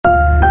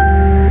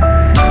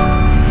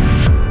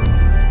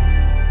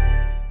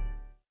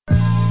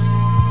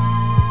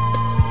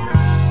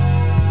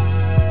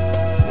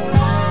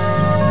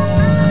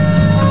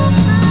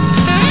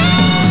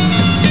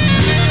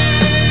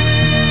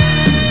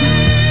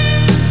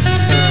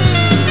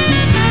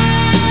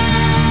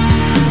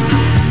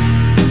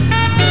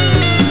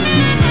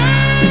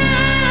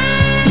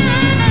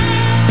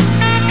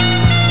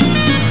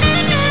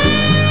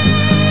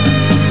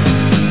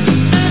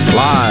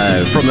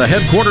the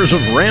headquarters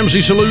of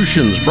Ramsey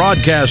Solutions,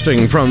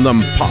 broadcasting from the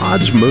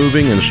Pods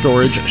Moving and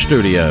Storage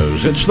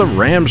Studios. It's the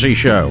Ramsey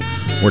Show,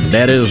 where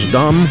debt is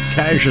dumb,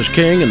 cash is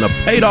king, and the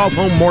paid-off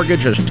home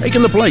mortgage has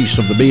taken the place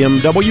of the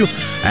BMW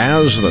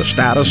as the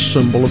status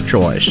symbol of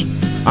choice.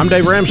 I'm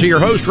Dave Ramsey, your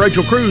host.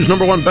 Rachel Cruz,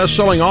 #1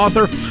 best-selling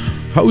author,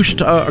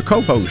 co-host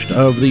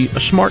of the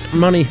Smart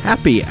Money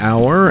Happy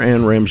Hour,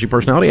 and Ramsey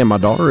personality, and my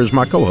daughter is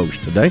my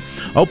co-host today.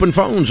 Open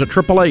phones at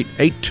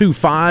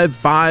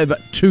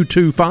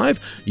 888-825-5225.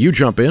 You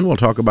jump in. We'll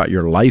talk about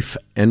your life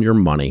and your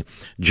money.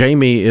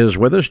 Jamie is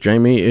with us.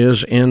 Jamie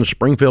is in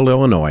Springfield,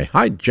 Illinois.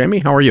 Hi, Jamie.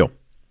 How are you?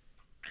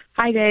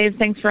 Hi, Dave.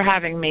 Thanks for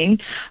having me.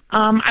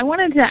 I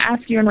wanted to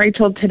ask you and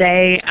Rachel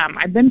today,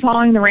 I've been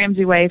following the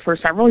Ramsey Way for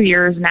several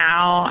years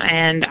now,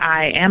 and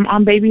I am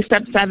on baby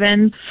step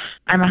 7.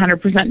 I'm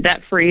 100%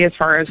 debt-free as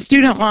far as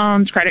student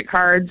loans, credit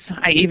cards.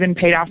 I even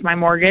paid off my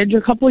mortgage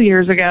a couple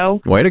years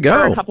ago. Way to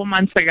go. A couple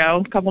months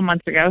ago,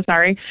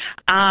 sorry.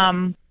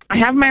 I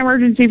have my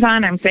emergency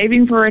fund. I'm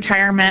saving for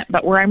retirement,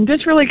 but where I'm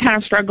just really kind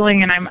of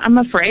struggling, and I'm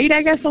afraid,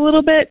 I guess, a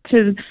little bit,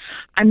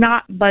 I'm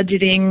not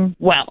budgeting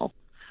well.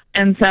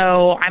 And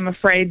so I'm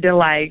afraid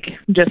to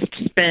just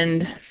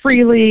spend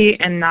freely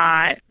and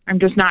I'm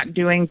just not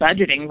doing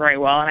budgeting very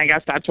well. And I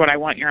guess that's what I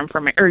want your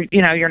information or,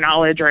 your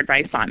knowledge or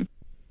advice on.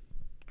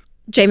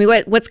 Jamie,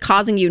 what's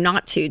causing you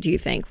not to, do you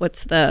think?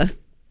 What's the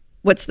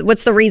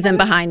reason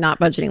behind not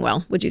budgeting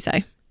well, would you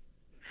say?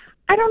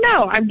 I don't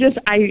know.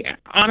 I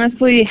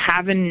honestly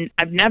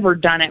I've never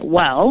done it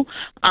well.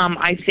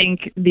 I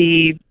think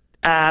the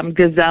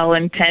Gazelle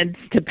intends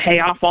to pay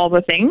off all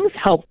the things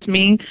helped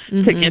me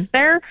to get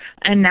there.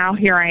 And now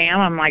here I am.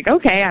 I'm like,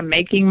 okay, I'm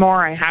making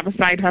more. I have a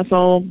side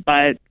hustle,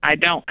 but I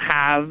don't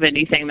have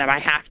anything that I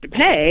have to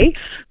pay.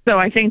 So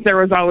I think there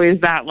was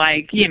always that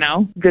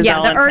Gazelle.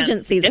 Yeah, the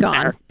urgency's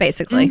gone,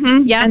 basically.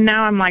 Mm-hmm. Yeah. And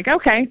now I'm like,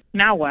 okay,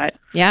 now what?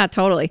 Yeah,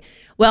 totally.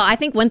 Well, I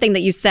think one thing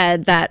that you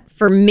said that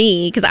for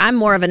me, because I'm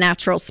more of a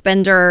natural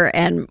spender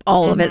and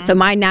all of it, so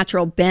my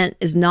natural bent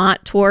is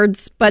not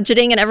towards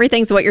budgeting and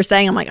everything. So what you're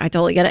saying, I'm like, I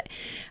totally get it.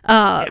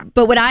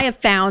 But what I have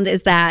found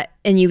is that,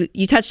 and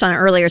you touched on it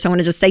earlier, so I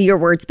want to just say your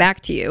words back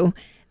to you,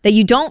 that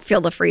you don't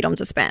feel the freedom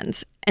to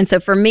spend. And so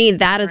for me,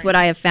 that is what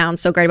I have found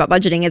so great about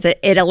budgeting is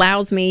it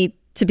allows me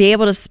to be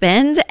able to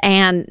spend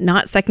and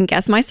not second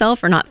guess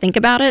myself or not think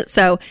about it.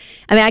 So,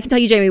 I can tell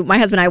you, Jamie, my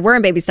husband and I were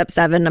in baby step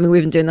 7.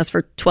 We've been doing this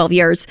for 12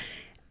 years.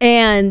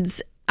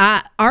 And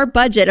our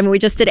budget, we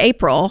just did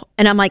April,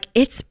 and I'm like,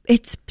 it's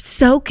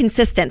so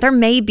consistent. There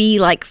may be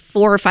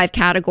 4 or 5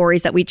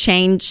 categories that we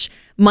change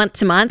month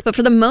to month, but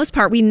for the most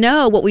part, we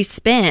know what we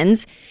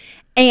spend.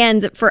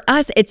 And for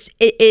us,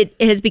 it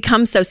has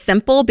become so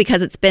simple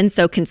because it's been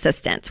so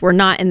consistent. We're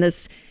not in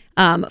this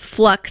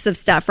flux of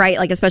stuff, right?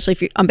 Especially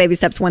if you're on baby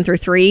steps 1 through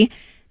 3.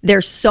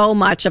 There's so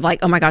much of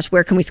oh my gosh,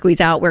 where can we squeeze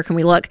out? Where can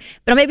we look?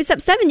 But on baby step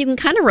 7, you can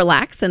kind of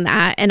relax in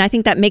that. And I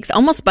think that makes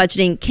almost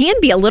budgeting can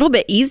be a little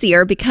bit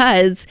easier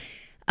because,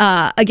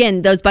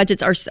 again, those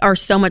budgets are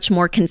so much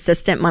more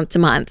consistent month to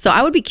month. So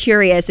I would be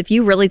curious if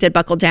you really did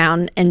buckle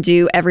down and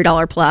do every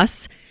dollar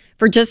plus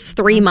for just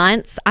 3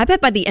 months. I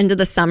bet by the end of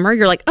the summer,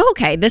 you're like, oh,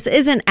 okay, this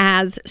isn't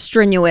as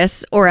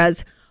strenuous or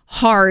as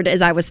hard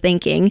as I was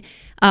thinking.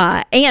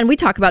 And we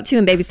talk about too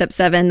in baby step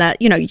 7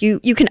 that,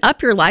 you can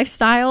up your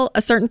lifestyle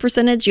a certain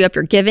percentage, you up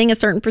your giving a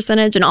certain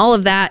percentage, and all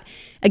of that.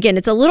 Again,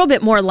 it's a little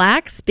bit more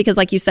lax because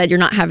like you said, you're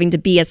not having to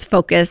be as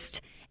focused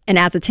and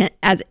as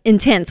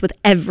intense with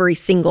every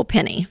single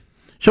penny.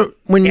 So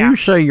when you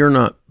say you're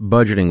not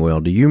budgeting well,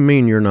 do you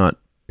mean you're not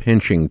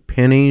pinching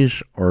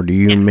pennies, or do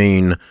you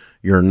mean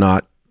you're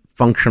not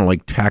functionally,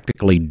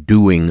 tactically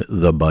doing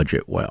the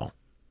budget well?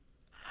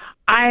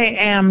 I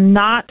am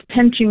not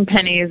pinching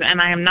pennies, and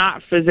I am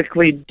not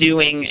physically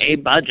doing a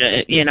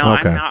budget. Okay.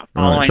 I'm not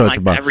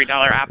following every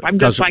dollar app. I'm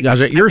just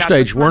because at your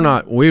stage,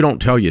 we don't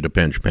tell you to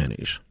pinch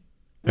pennies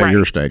at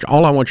your stage.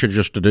 All I want you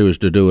just to do is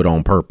to do it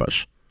on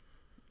purpose.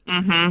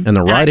 Mm-hmm.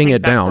 And writing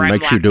it down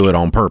makes you do it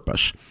on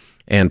purpose.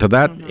 And to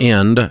that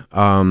end,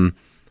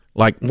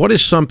 what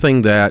is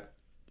something that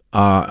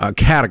a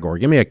category?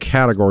 Give me a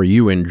category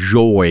you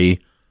enjoy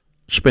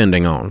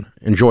spending on,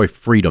 enjoy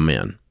freedom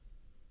in.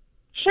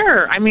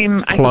 Sure.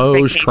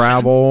 Clothes,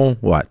 travel,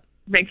 what?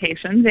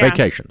 Vacations, yeah.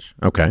 Vacations,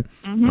 okay.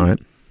 All right.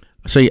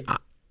 See,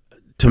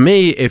 to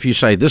me, if you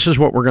say, this is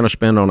what we're going to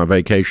spend on a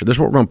vacation, this is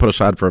what we're going to put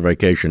aside for a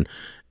vacation,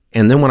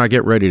 and then when I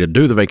get ready to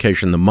do the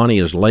vacation, the money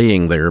is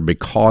laying there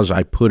because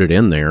I put it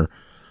in there,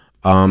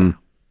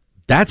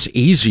 that's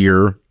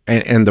easier,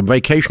 and the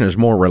vacation is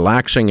more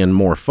relaxing and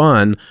more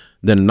fun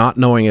than not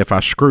knowing if I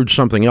screwed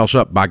something else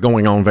up by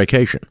going on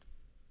vacation.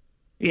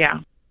 Yeah.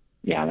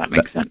 Yeah, that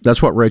makes sense.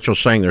 That's what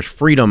Rachel's saying. There's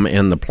freedom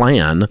in the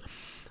plan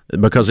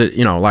because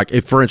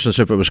if, for instance,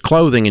 if it was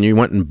clothing and you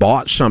went and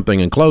bought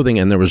something in clothing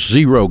and there was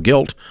zero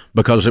guilt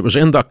because it was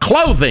in the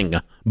clothing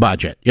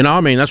budget,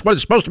 that's what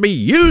it's supposed to be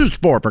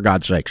used for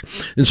God's sakes.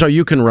 And so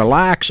you can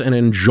relax and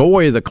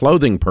enjoy the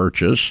clothing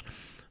purchase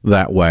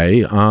that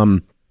way.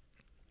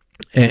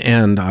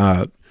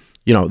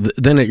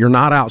 then you're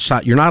not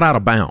outside, you're not out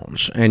of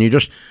bounds, and you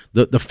just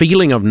the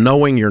feeling of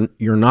knowing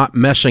you're not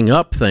messing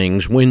up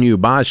things when you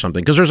buy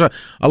something, because there's a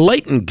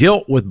latent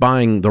guilt with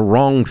buying the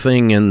wrong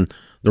thing in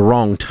the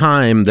wrong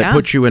time that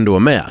puts you into a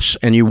mess,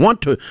 and you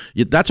want to.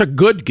 That's a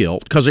good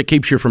guilt because it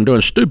keeps you from doing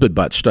stupid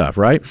butt stuff,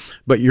 right?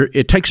 But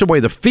it takes away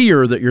the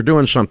fear that you're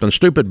doing something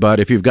stupid butt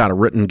if you've got a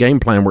written game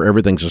plan where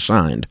everything's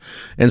assigned.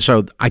 And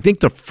so I think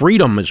the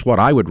freedom is what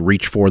I would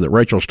reach for that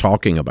Rachel's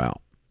talking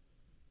about.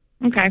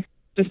 Okay,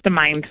 just a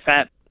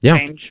mindset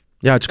change.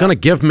 Yeah, it's going to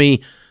give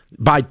me,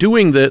 by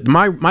doing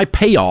my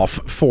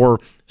payoff for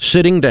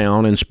sitting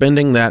down and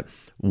spending that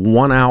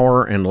 1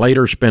 hour and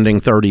later spending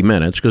 30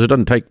 minutes, because it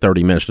doesn't take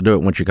 30 minutes to do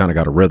it once you kind of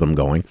got a rhythm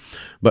going,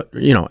 but,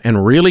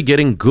 and really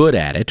getting good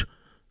at it,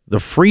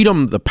 the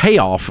freedom, the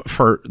payoff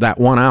for that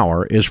 1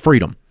 hour is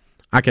freedom.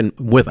 I can,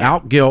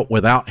 without guilt,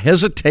 without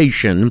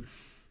hesitation,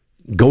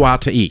 go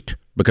out to eat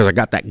because I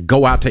got that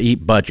go out to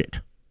eat budget,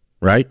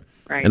 right?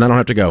 Right. And I don't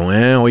have to go,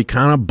 well, we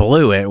kind of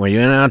blew it when you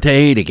went out to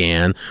eat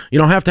again. You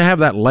don't have to have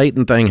that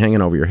latent thing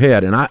hanging over your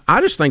head. And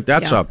I just think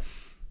that's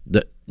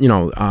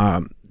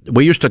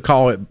we used to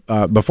call it,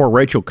 before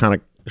Rachel kind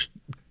of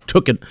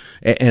took it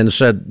and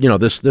said,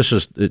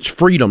 it's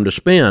freedom to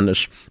spend.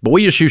 But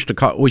we just used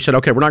to we said,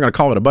 okay, we're not going to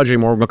call it a budget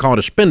anymore. We're going to call it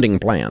a spending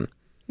plan.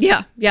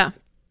 Yeah, yeah.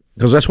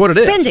 Because that's what it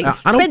is.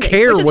 I don't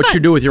care what fun. you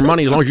do with your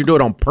money as long as you do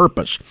it on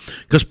purpose.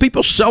 Because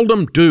people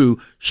seldom do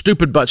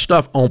stupid butt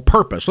stuff on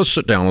purpose. Let's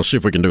sit down and see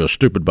if we can do a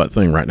stupid butt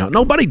thing right now.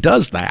 Nobody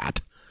does that.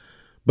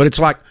 But it's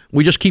like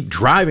we just keep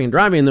driving,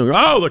 and then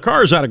the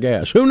car's out of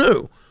gas. Who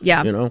knew?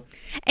 Yeah.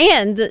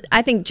 And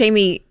I think,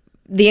 Jamie,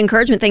 the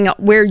encouragement thing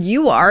where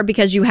you are,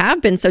 because you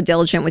have been so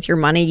diligent with your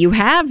money, you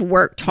have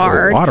worked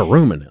hard. A lot of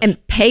room in this.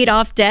 And paid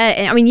off debt.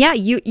 And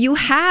you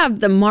have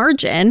the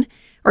margin,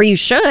 or you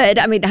should,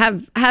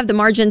 have the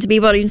margin to be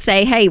able to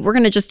say, hey, we're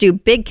going to just do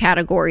big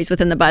categories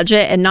within the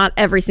budget and not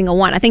every single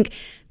one. I think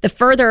the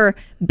further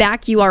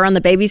back you are on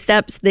the baby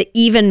steps, the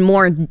even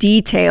more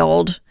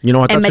detailed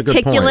and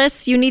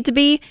meticulous you need to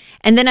be.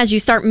 And then as you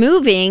start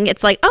moving,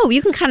 it's like, oh,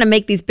 you can kind of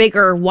make these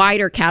bigger,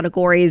 wider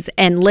categories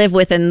and live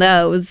within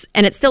those.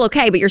 And it's still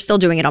okay, but you're still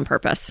doing it on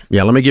purpose.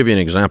 Yeah, let me give you an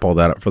example of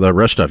that for the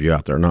rest of you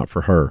out there, not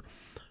for her.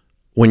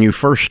 When you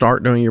first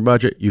start doing your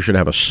budget, you should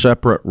have a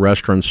separate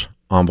restaurant's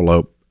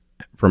envelope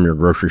from your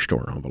grocery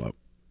store envelope.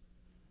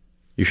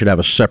 You should have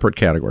a separate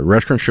category.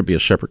 Restaurants should be a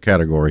separate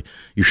category.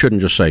 You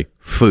shouldn't just say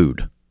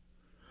food.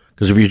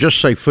 Because if you just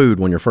say food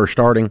when you're first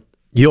starting,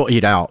 you'll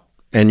eat out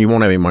and you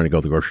won't have any money to go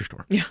to the grocery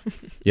store. Yeah.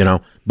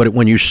 But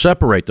when you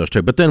separate those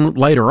two, but then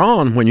later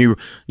on, when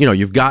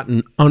you've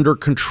gotten under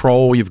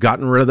control, you've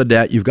gotten rid of the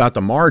debt, you've got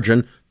the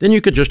margin, then you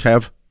could just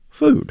have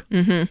food.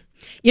 Mm-hmm.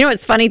 You know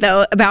what's funny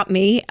though about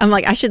me? I'm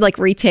like, I should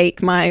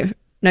retake my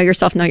Know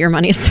Yourself, Know Your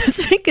Money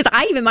assessment, because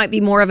I even might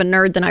be more of a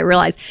nerd than I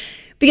realize.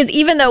 Because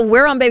even though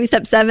we're on baby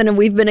step 7 and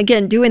we've been,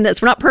 again, doing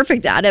this, we're not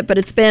perfect at it, but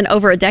it's been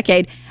over a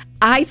decade,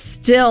 I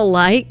still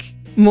like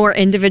more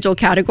individual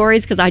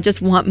categories because I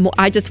just want more.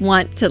 I just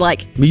want to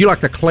You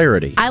like the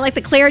clarity. I like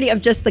the clarity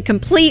of just the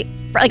complete.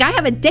 I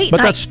have a date night.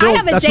 But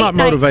that's not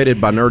motivated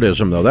by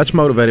nerdism, though. That's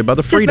motivated by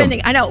the freedom. Spending.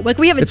 I know.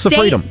 We have a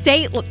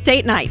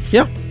date nights.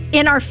 Yeah.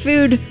 In our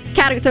food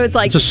category, so it's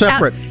it's a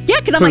separate.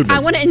 Because I'm I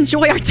want to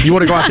enjoy our date. You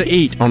want to go out to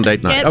eat on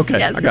date night? Yes, okay,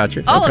 yes. I got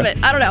you. All of it.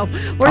 I don't know.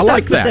 We're so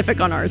specific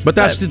on ours. But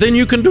then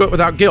you can do it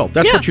without guilt.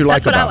 That's what you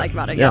like about it. That's what I like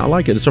about it. Yeah, I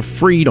like it. It's a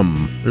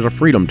freedom. There's a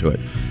freedom to it,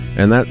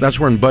 and that's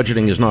when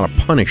budgeting is not a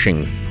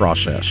punishing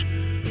process.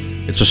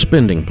 It's a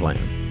spending plan.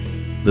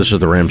 This is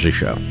the Ramsey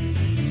Show.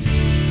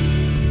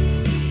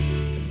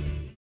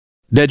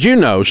 Did you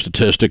know,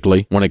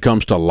 statistically, when it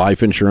comes to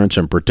life insurance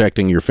and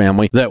protecting your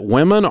family, that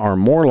women are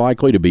more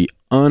likely to be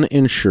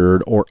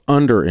uninsured or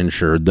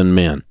underinsured than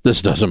men?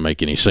 This doesn't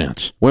make any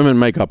sense. Women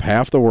make up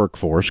half the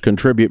workforce,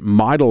 contribute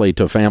mightily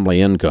to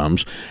family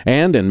incomes,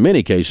 and in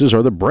many cases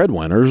are the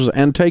breadwinners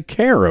and take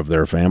care of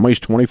their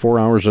families 24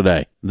 hours a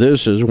day.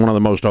 This is one of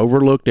the most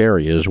overlooked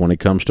areas when it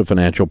comes to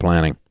financial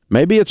planning.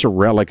 Maybe it's a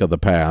relic of the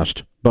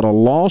past, but a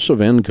loss of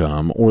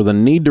income or the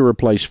need to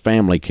replace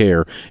family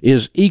care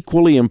is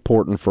equally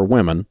important for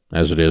women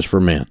as it is for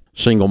men.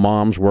 Single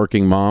moms,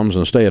 working moms,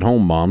 and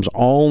stay-at-home moms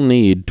all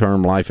need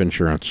term life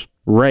insurance.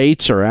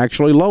 Rates are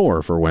actually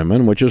lower for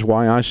women, which is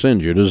why I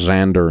send you to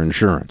Zander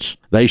Insurance.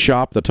 They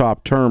shop the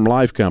top term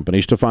life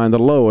companies to find the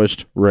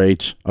lowest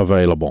rates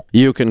available.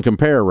 You can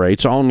compare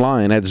rates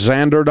online at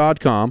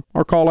Zander.com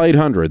or call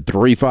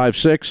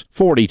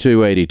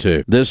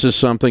 800-356-4282. This is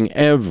something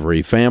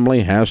every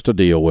family has to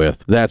deal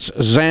with. That's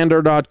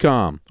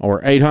Zander.com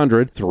or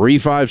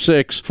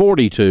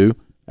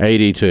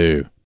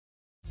 800-356-4282.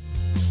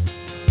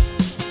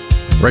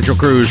 Rachel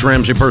Cruz,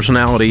 Ramsey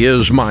Personality,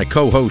 is my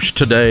co-host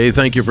today.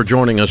 Thank you for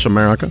joining us,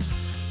 America.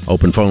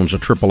 Open phones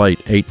at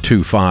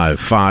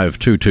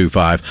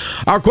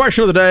 888-825-5225. Our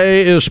question of the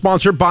day is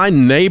sponsored by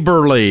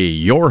Neighborly,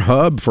 your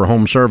hub for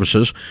home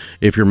services.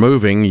 If you're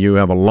moving, you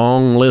have a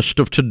long list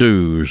of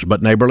to-dos,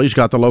 but Neighborly's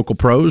got the local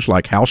pros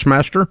like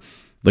Housemaster,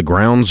 the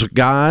Grounds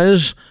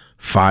Guys,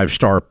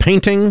 5-Star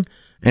Painting,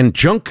 and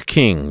Junk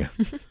King.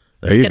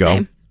 There you go.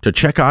 Name. to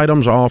check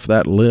items off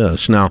that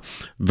list. Now,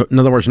 in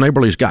other words,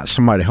 Neighborly's got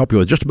somebody to help you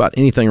with just about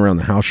anything around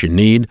the house you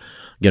need.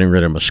 Getting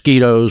rid of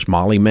mosquitoes,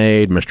 Molly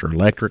Maid, Mr.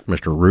 Electric,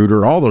 Mr.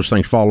 Rooter, all those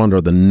things fall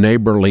under the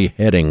Neighborly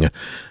heading.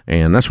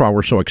 And that's why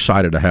we're so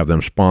excited to have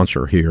them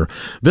sponsor here.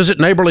 Visit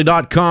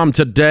neighborly.com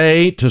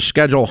today to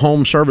schedule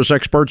home service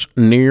experts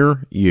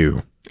near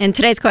you. And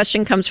today's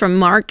question comes from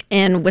Mark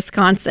in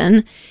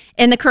Wisconsin.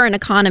 In the current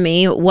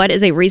economy, what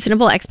is a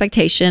reasonable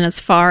expectation as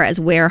far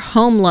as where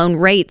home loan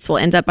rates will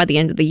end up by the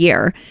end of the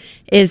year?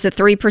 Is the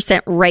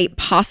 3% rate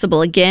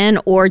possible again,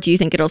 or do you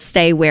think it'll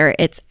stay where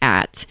it's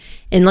at?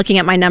 In looking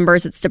at my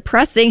numbers, it's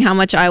depressing how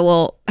much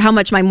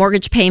my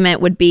mortgage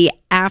payment would be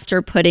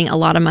after putting a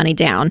lot of money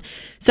down.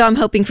 So I'm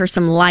hoping for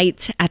some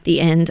light at the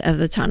end of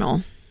the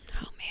tunnel.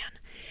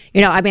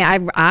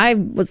 I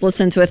was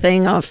listening to a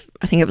thing off,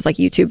 I think it was like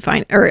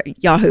or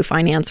Yahoo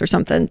Finance or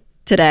something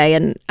today.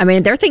 And I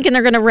mean, they're thinking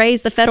they're going to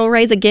raise the federal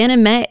raise again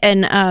in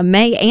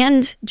May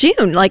and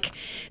June.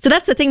 So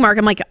that's the thing, Mark.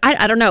 I'm like,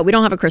 I don't know. We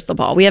don't have a crystal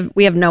ball. We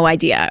have no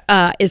idea.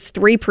 Is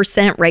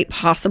 3% rate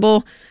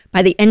possible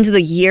by the end of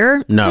the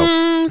year?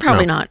 No.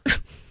 Probably not.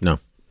 No,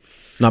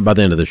 not by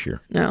the end of this year.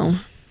 No.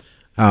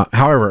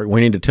 However, we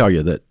need to tell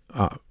you that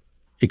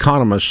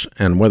economists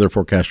and weather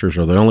forecasters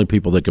are the only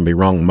people that can be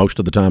wrong most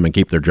of the time and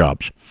keep their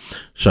jobs.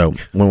 So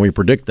when we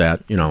predict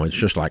that, it's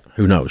just like,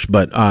 who knows?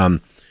 But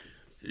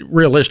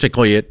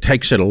realistically, it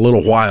takes it a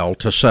little while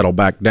to settle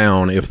back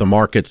down if the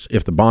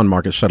bond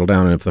markets settle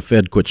down and if the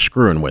Fed quits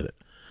screwing with it.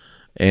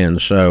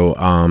 And so,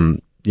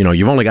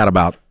 you've only got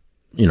about,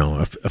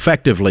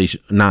 effectively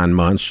 9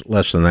 months,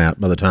 less than that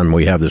by the time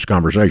we have this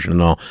conversation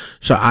and all.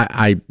 So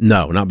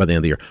no, not by the end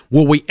of the year.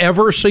 Will we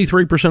ever see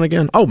 3%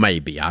 again? Oh,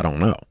 maybe. I don't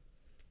know.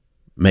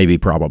 Maybe,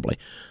 probably.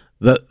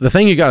 The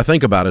thing you got to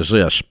think about is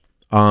this.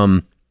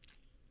 In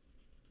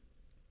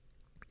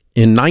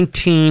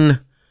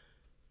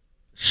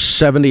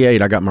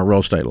 1978, I got my real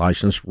estate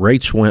license.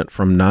 Rates went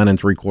from 9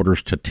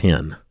 3/4 to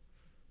 10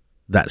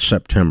 that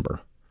September.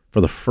 For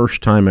the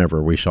first time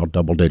ever, we saw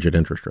double-digit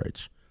interest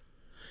rates.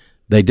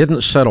 They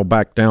didn't settle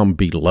back down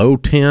below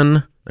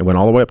 10. They went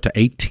all the way up to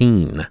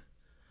 18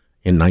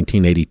 in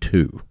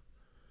 1982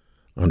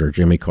 under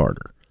Jimmy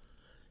Carter.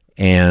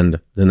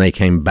 And then they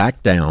came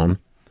back down,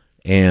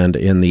 and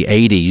in the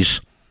 80s,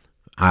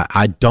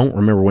 I don't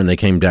remember when they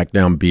came back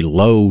down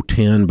below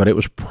 10, but it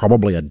was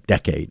probably a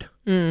decade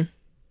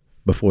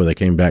before they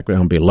came back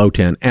down below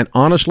 10. And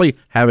honestly,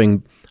 I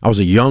was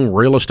a young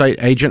real estate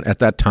agent at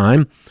that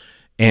time,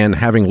 and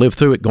having lived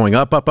through it going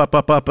up,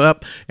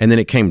 and then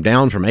it came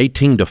down from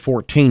 18 to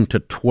 14 to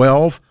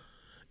 12,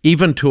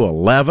 even to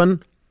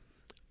 11.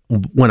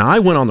 When I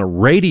went on the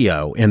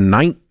radio in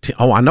I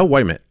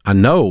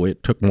know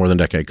it took more than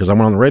a decade because I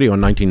went on the radio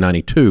in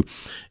 1992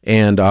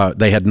 and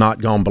they had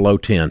not gone below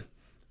 10.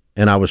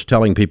 And I was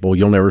telling people,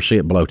 you'll never see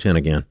it below 10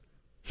 again.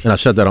 And I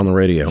said that on the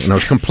radio and I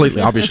was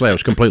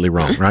completely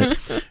wrong, right?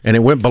 And it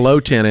went below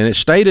 10 and it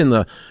stayed in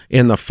the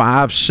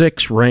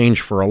 5-6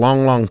 range for a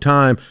long, long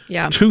time.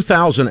 Yeah.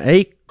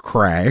 2008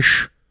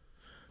 crash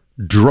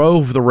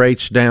drove the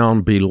rates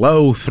down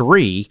below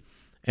 3.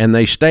 And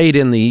they stayed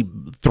in the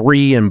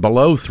 3 and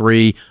below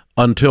 3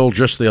 until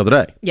just the other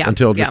day,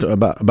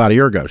 about a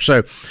year ago.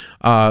 So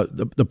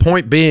the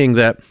point being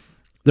that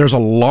there's a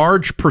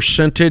large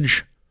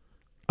percentage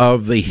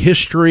of the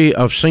history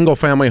of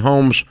single-family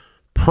homes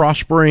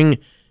prospering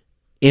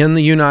in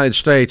the United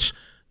States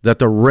that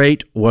the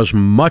rate was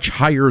much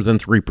higher than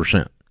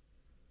 3%.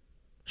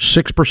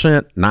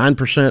 6%,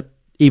 9%,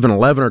 even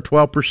 11 or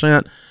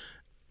 12%.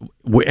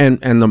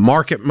 And the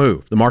market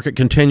moved. The market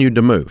continued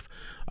to move.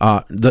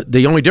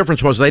 The only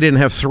difference was they didn't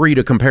have 3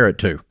 to compare it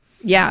to.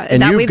 Yeah,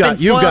 and that we've been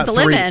spoiled to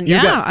live in.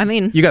 You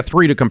got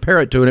 3 to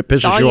compare it to, and it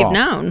pisses you off. All you've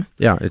known.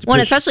 Yeah,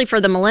 especially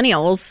for the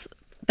millennials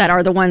that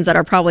are the ones that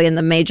are probably in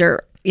the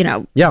major,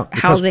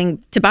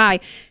 housing to buy.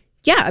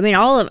 Yeah,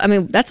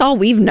 that's all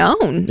we've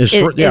known is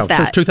that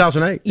since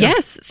 2008. Yeah.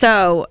 Yes,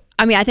 so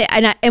I think,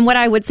 and what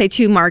I would say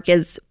too, Mark,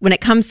 is when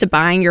it comes to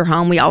buying your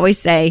home, we always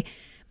say,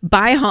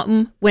 buy a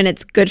home when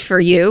it's good for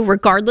you,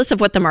 regardless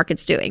of what the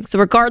market's doing. So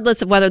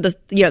regardless of whether the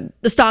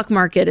stock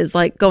market is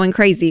like going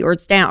crazy or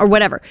it's down or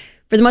whatever.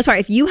 For the most part,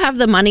 if you have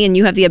the money and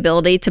you have the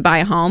ability to buy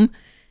a home,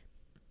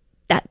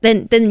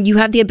 then you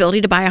have the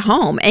ability to buy a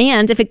home.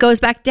 And if it goes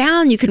back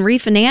down, you can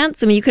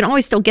refinance. You can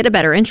always still get a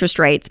better interest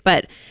rates,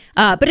 but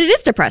it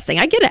is depressing.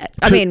 I get it.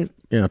 I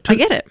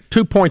get it.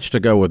 2 points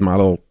to go with my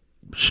little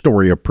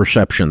story of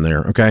perception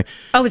there, okay?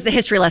 Oh, is the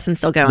history lesson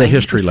still going? The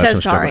history lesson.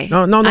 So sorry.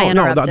 No.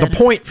 The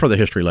point for the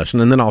history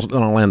lesson, and then I'll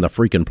land the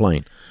freaking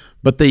plane.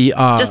 But the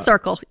just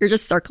circle. You're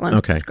just circling.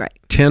 Okay, it's great.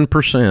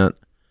 10%.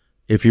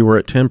 If you were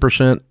at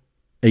 10%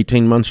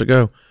 18 months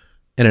ago,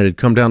 and it had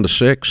come down to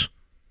 6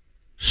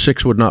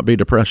 would not be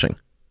depressing.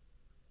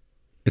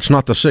 It's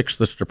not the 6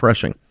 that's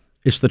depressing.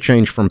 It's the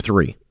change from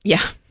 3.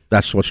 Yeah,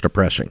 that's what's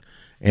depressing,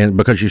 and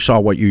because you saw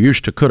what you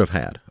used to could have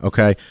had.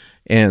 Okay,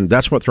 and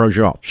that's what throws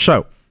you off.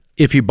 So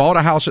if you bought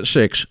a house at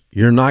 6,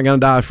 you're not going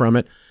to die from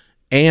it.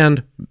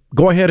 And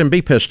go ahead and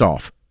be pissed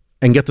off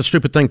and get the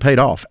stupid thing paid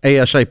off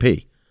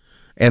ASAP.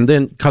 And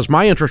then, because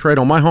my interest rate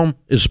on my home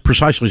is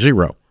precisely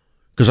zero,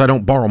 because I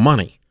don't borrow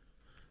money.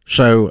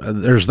 So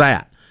there's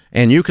that.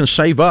 And you can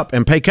save up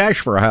and pay cash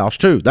for a house,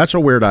 too. That's a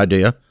weird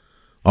idea.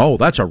 Oh,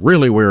 that's a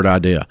really weird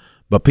idea.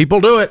 But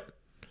people do it.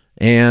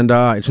 And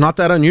it's not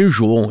that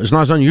unusual. It's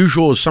not as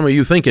unusual as some of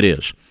you think it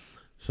is.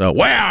 So,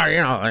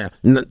 well,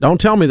 don't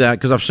tell me that,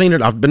 because I've seen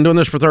it. I've been doing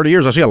this for 30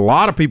 years. I see a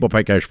lot of people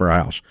pay cash for a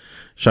house.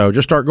 So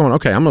just start going,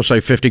 okay, I'm going to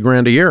save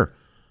 $50,000 a year.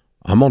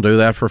 I'm going to do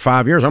that for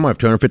 5 years. I'm going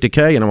to have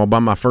 $250K, and I'm going to buy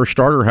my first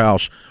starter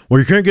house. Well,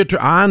 you can't get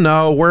to, I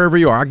know, wherever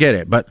you are, I get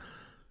it. But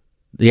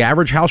the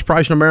average house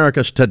price in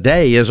America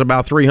today is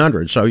about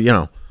 $300,000.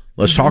 So,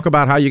 let's talk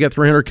about how you get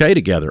 $300K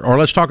together, or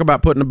let's talk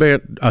about putting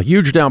a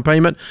huge down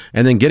payment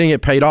and then getting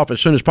it paid off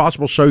as soon as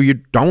possible, so you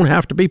don't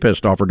have to be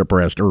pissed off or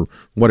depressed or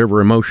whatever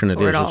emotion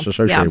it is that's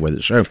associated with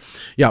it. So,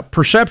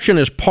 perception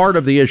is part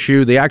of the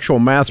issue. The actual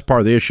math's part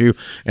of the issue,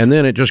 and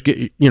then it just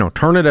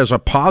turn it as a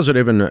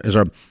positive and as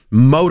a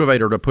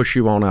motivator to push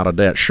you on out of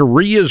debt.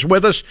 Cherie is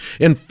with us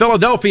in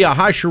Philadelphia.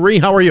 Hi, Cherie.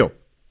 How are you?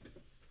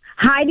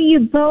 Hi to you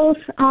both.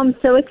 I'm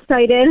so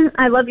excited.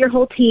 I love your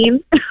whole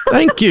team.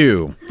 Thank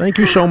you. Thank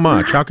you so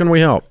much. How can we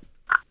help?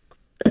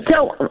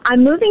 So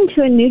I'm moving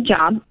to a new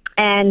job,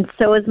 and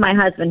so is my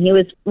husband. He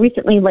was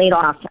recently laid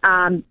off.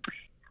 Our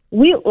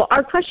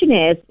question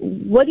is,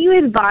 what do you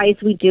advise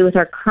we do with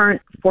our current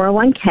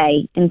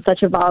 401k in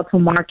such a volatile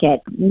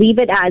market? Leave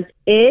it as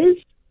is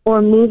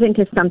or move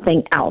into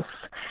something else?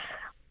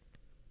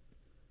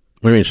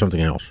 What do you mean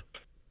something else?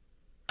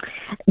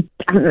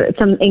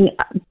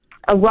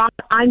 A Roth.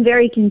 I'm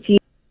very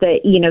confused that,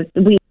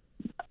 the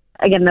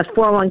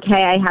 401k,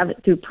 I have it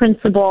through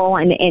Principal,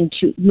 and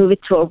to move it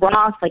to a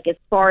Roth, like as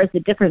far as the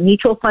different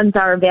mutual funds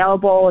are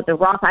available, the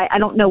Roth, I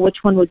don't know which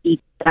one would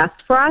be best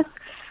for us.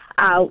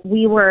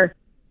 We were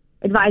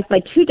advised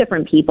by two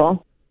different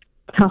people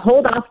to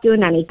hold off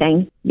doing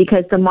anything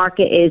because the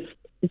market is,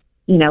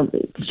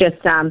 it's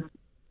just,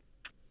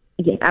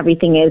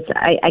 everything is,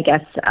 I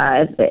guess,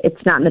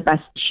 it's not in the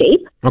best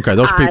shape. Okay,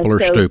 those people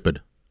are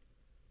stupid.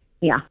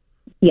 Yeah.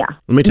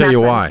 Let me tell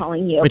you why.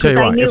 If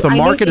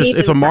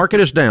the market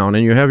is down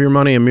and you have your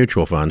money in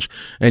mutual funds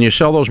and you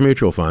sell those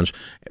mutual funds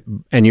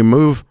and you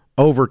move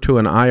over to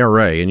an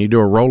IRA and you do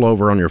a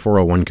rollover on your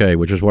 401k,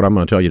 which is what I'm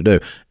going to tell you to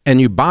do,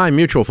 and you buy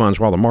mutual funds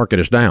while the market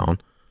is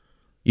down,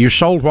 you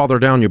sold while they're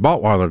down, you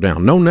bought while they're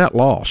down. No net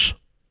loss.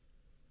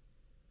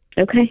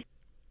 Okay.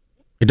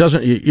 It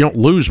doesn't. You don't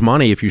lose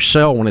money if you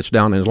sell when it's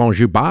down, as long as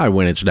you buy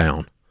when it's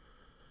down.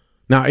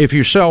 Now, if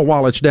you sell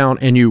while it's down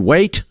and you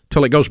wait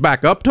till it goes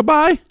back up to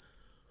buy,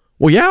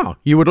 well, yeah,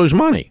 you would lose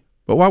money.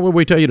 But why would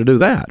we tell you to do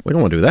that? We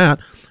don't want to do that.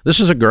 This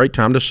is a great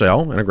time to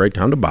sell and a great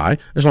time to buy,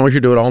 as long as you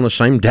do it all on the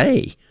same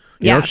day.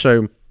 You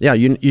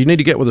need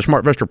to get with a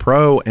SmartVestor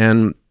Pro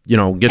and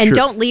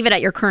don't leave it at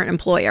your current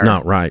employer.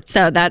 No, right.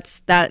 So that's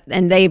that,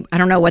 and I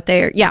don't know what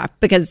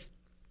because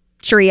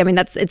Cherie,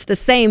 it's the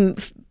same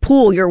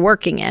pool you're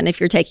working in if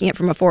you're taking it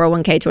from a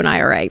 401k to an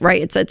IRA,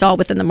 right? It's all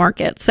within the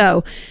market.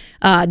 So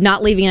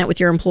not leaving it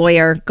with your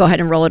employer, go ahead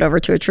and roll it over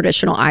to a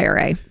traditional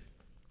IRA.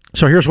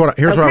 So here's what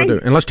I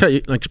do, and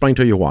explain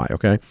to you why.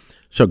 Okay,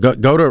 so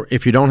go to,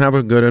 if you don't have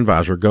a good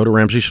advisor, go to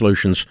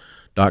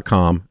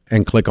RamseySolutions.com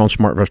and click on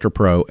SmartVestor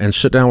Pro and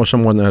sit down with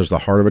someone that has the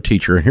heart of a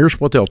teacher. And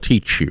here's what they'll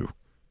teach you.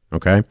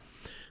 Okay,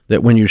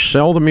 that when you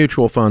sell the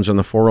mutual funds in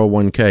the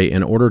 401k,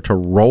 in order to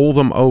roll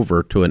them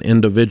over to an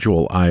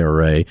individual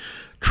IRA,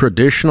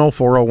 traditional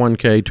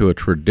 401k to a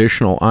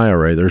traditional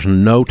IRA, there's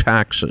no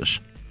taxes.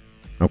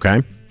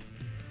 Okay.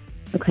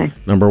 Okay.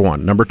 Number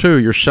one. Number two,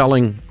 you're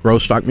selling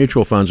growth stock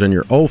mutual funds in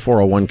your old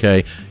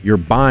 401k. You're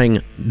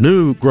buying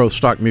new growth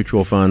stock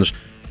mutual funds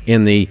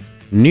in the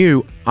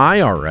new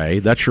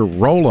IRA. That's your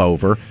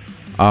rollover.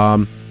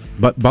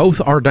 But both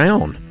are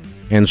down.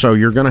 And so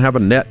you're going to have a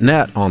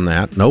net on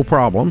that. No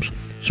problems.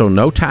 So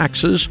no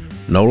taxes,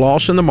 no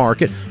loss in the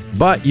market.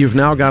 But you've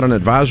now got an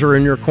advisor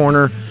in your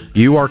corner.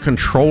 You are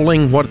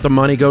controlling what the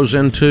money goes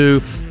into.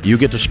 You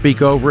get to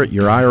speak over it.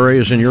 Your IRA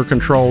is in your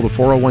control. The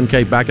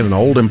 401k back in an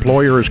old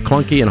employer is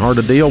clunky and hard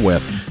to deal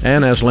with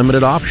and has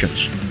limited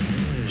options.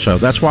 So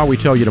that's why we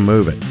tell you to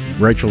move it.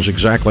 Rachel's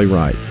exactly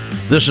right.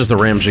 This is The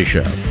Ramsey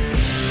Show.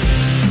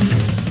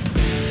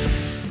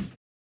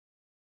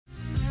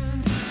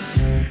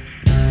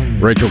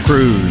 Rachel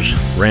Cruz,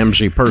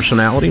 Ramsey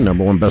personality,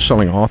 #1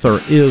 best-selling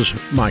author, is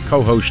my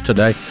co-host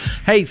today.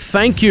 Hey,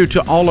 thank you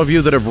to all of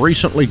you that have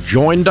recently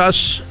joined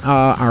us.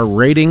 Our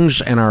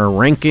ratings and our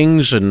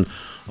rankings and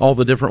all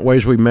the different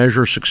ways we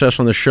measure success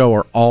on the show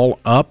are all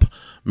up,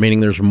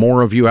 meaning there's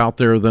more of you out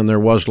there than there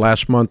was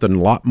last month and a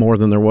lot more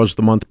than there was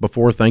the month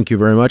before. Thank you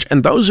very much.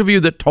 And those of you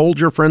that told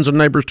your friends and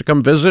neighbors to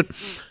come visit,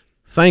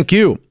 thank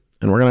you.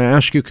 And we're going to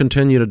ask you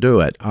continue to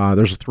do it.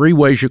 There's 3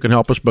 ways you can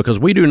help us, because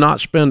we do not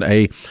spend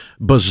a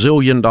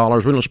bazillion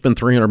dollars. We don't spend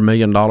 $300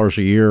 million a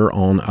year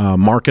on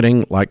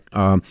marketing. Like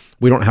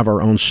we don't have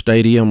our own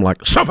stadium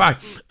like SoFi.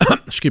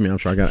 Excuse me, I'm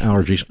sorry, I got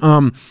allergies.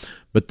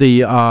 But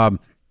we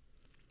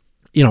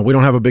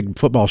don't have a big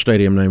football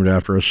stadium named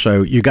after us.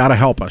 So you got to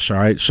help us, all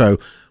right? So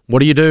What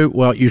do you do?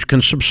 Well, you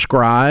can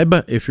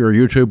subscribe if you're a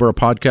YouTube or a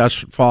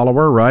podcast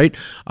follower, right?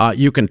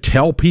 You can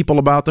tell people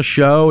about the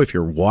show if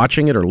you're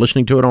watching it or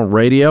listening to it on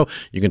radio.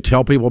 You can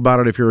tell people about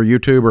it if you're a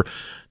YouTuber.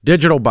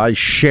 Digital by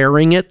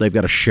sharing it. They've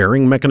got a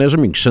sharing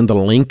mechanism. You can send the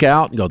link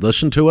out and go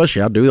listen to us.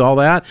 Yeah, do all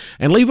that.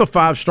 And leave a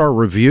 5-star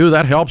review.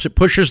 That helps. It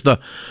pushes the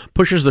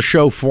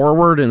show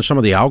forward in some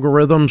of the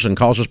algorithms and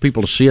causes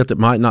people to see it that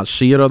might not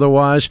see it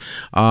otherwise.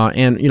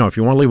 And, if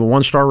you want to leave a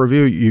 1-star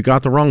review, you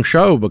got the wrong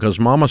show because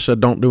Mama said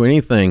don't do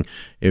anything.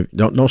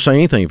 Don't say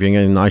anything if you ain't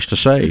anything nice to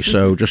say.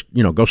 So just,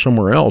 go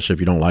somewhere else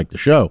if you don't like the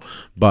show.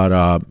 But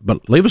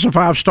leave us a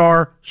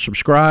 5-star,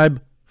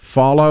 subscribe,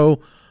 follow,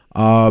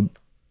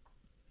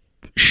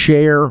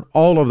 share,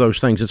 all of those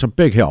things. It's a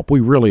big help. We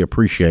really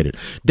appreciate it.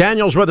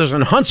 Daniel's with us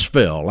in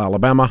Huntsville,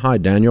 Alabama. Hi,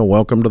 Daniel.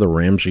 Welcome to the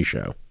Ramsey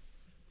Show.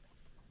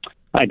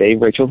 Hi, Dave,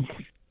 Rachel.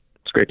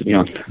 It's great to be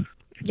on.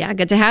 Yeah,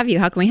 good to have you.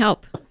 How can we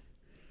help?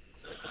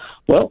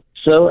 Well,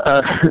 so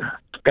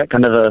got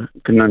kind of a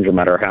conundrum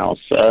at our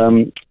house.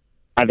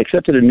 I've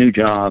accepted a new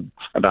job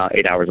about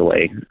 8 hours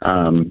away,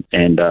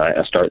 and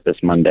I start this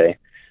Monday.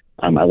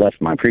 I left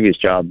my previous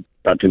job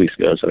about 2 weeks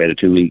ago, so we had a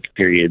 2-week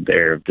period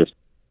there of just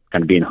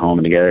kind of being home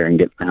and together and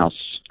getting the house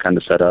kind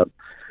of set up.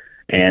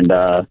 And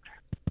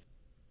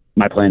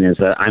my plan is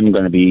that I'm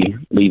going to be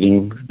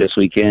leaving this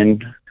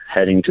weekend,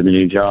 heading to the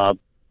new job,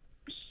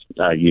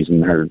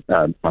 using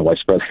my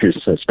wife's brother's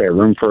spare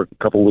room for a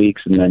couple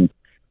weeks, and then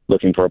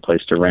looking for a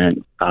place to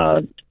rent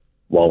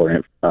while we're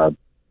in,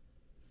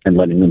 and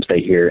letting them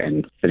stay here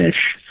and finish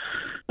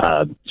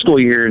school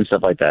year and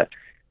stuff like that.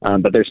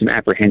 But there's some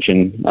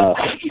apprehension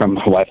from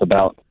my wife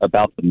about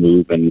the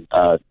move, and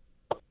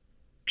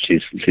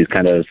she's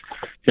kind of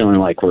feeling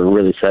like we're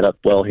really set up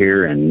well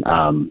here, and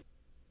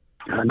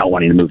not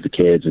wanting to move the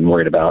kids and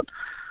worried about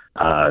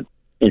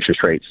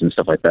interest rates and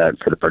stuff like that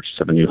for the purchase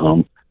of a new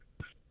home.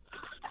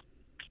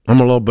 I'm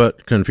a little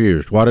bit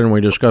confused. Why didn't we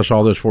discuss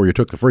all this before you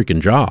took the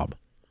freaking job?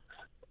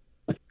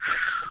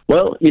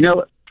 Well,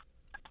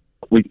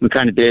 we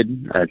kind of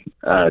did.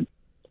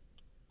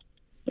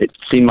 It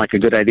seemed like a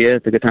good idea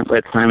at the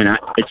time, and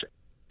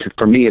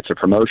for me, it's a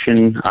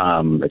promotion.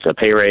 It's a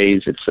pay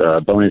raise. It's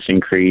a bonus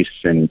increase,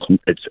 and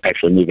it's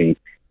actually moving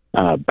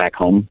back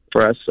home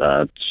for us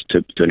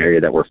to an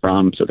area that we're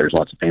from. So there's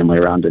lots of family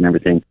around and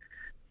everything.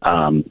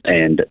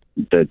 And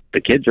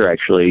the kids are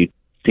actually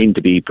seem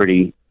to be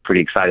pretty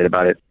excited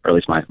about it. Or at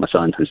least my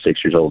son, who's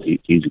 6 years old,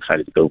 he's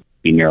excited to go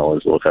be near all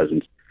his little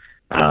cousins.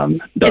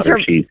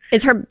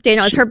 Is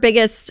her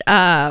biggest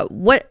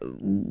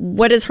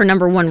what is her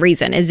number one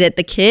reason? Is it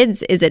the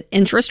kids? Is it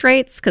interest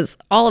rates? Because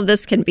all of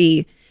this can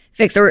be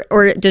fixed,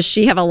 or does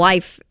she have a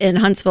life in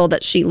Huntsville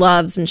that she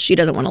loves and she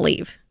doesn't want to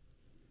leave?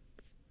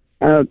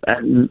 There's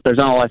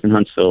not a life in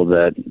Huntsville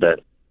that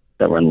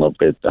we're in love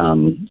with.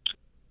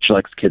 She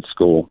likes the kids'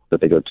 school that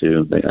they go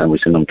to. We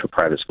send them to a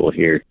private school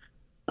here.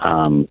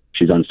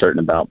 She's uncertain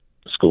about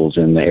schools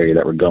in the area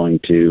that we're going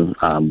to,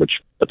 but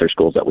they're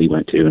schools that we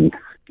went to and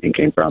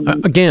came from.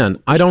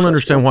 Again, I don't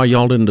understand why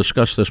y'all didn't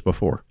discuss this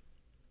before.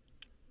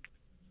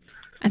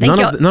 I think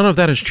none of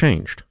that has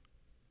changed.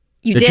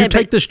 Did you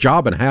take this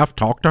job and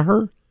talk to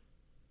her?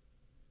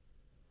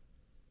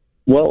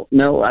 Well,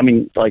 no. I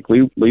mean, like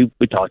we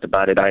talked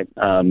about it. I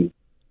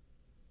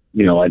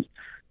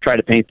tried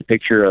to paint the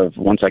picture of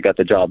once I got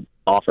the job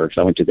offer.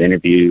 So I went to the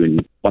interview,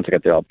 and once I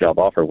got the job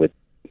offer with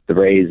the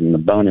raise and the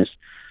bonus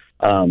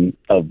of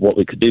what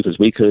we could do, because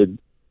we have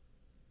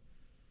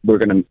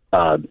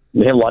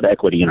a lot of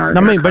equity in our.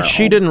 But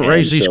she didn't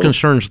raise these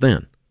concerns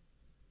then.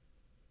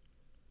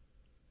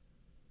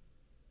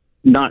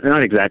 Not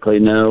exactly,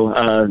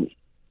 no.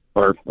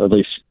 Or at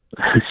least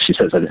she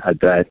says I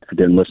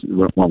didn't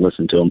want to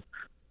listen to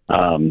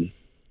him.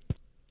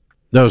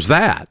 There's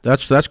that.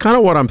 That's kind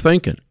of what I'm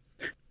thinking.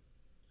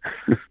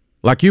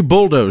 Like you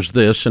bulldozed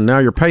this, and now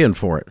you're paying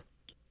for it.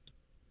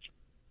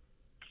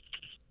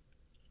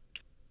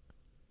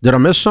 Did I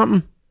miss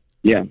something?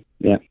 Yeah.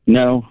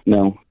 No.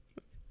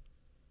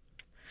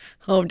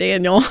 Oh,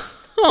 Daniel.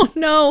 Oh,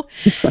 no.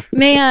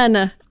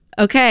 Man.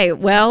 Okay.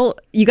 Well,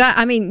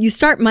 you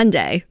start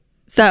Monday.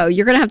 So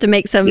you're going to have to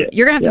make some,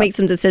 make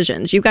some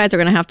decisions. You guys are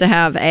going to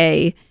have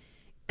a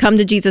come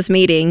to Jesus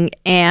meeting,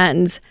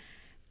 and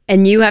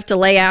you have to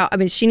lay out,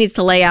 she needs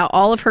to lay out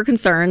all of her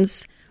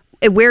concerns,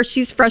 where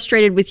she's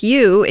frustrated with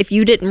you if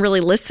you didn't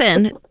really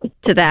listen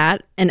to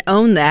that and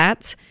own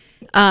that.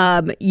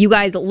 You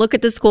guys look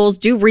at the schools,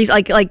 do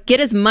get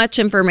as much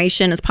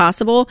information as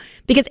possible,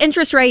 because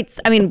interest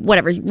rates,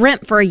 whatever,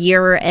 rent for a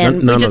year,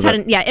 and we just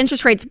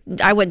interest rates,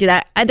 I wouldn't do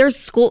that. There's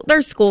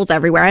schools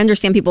everywhere. I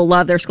understand people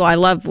love their school. I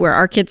love where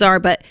our kids are,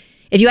 but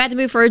if you had to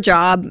move for a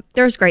job,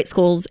 there's great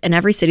schools in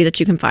every city that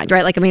you can find,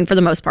 right? For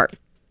the most part.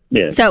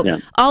 Yeah.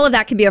 So all of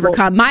that can be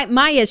overcome.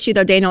 My issue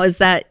though, Daniel, is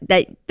that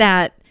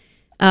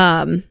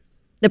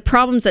the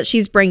problems that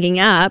she's bringing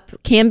up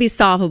can be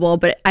solvable,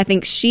 but I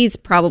think she's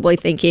probably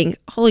thinking,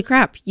 "Holy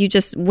crap! You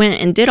just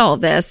went and did all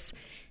of this,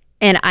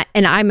 and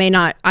I may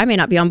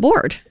not be on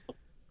board."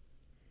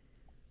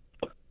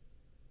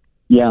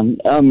 Yeah.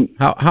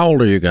 How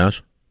old are you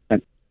guys?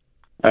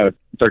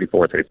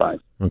 34, 35.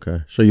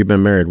 Okay. So you've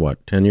been married,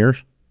 what, 10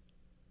 years?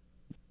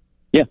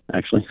 Yeah,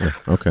 actually. Yeah,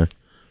 okay.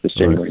 This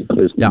January.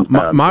 Right. Yeah,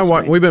 my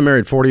wife, we've been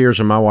married 40 years,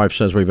 and my wife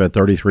says we've had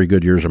 33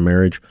 good years of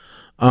marriage.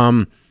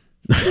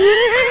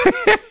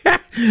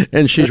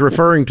 And she's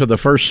referring to the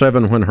first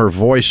 7 when her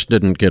voice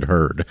didn't get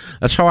heard.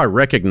 That's how I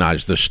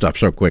recognize this stuff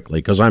so quickly,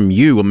 because I'm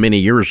you many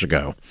years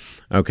ago.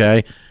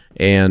 Okay.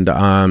 And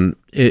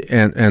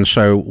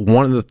so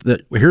one of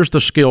here's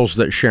the skills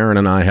that Sharon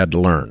and I had to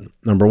learn.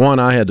 Number one,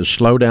 I had to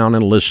slow down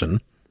and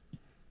listen.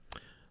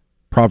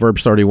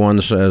 Proverbs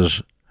 31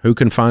 says, "Who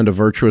can find a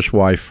virtuous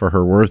wife? For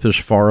her worth is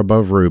far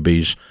above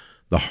rubies.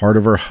 The heart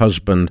of her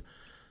husband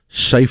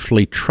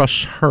safely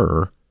trusts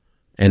her,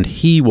 and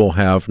he will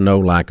have no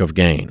lack of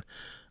gain."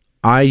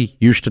 I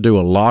used to do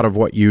a lot of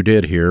what you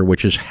did here,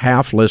 which is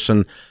half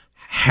listen,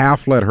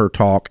 half let her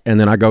talk, and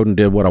then I go and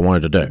did what I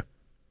wanted to do.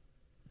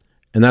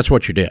 And that's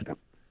what you did.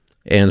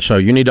 And so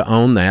you need to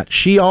own that.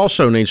 She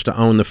also needs to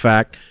own the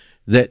fact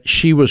that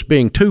she was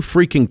being too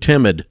freaking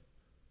timid,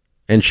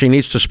 and she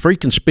needs to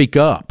freaking speak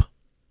up.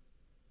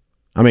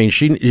 I mean,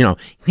 she, you know,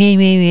 she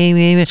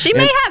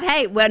may have.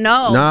 Hey, well,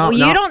 no,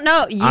 you don't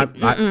know.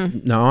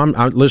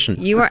 Listen.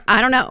 I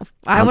don't know.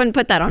 I wouldn't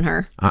put that on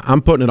her.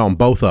 I'm putting it on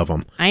both of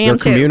them. I am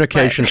too. Their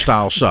communication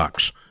style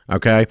sucks.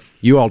 Okay,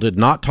 you all did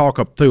not talk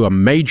up through a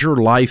major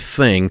life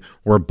thing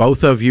where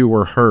both of you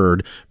were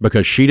heard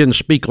because she didn't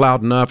speak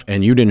loud enough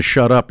and you didn't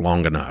shut up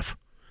long enough.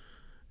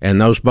 And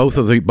both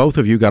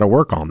of you got to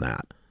work on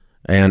that.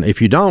 And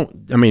if you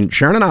don't, I mean,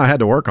 Sharon and I had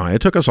to work on it.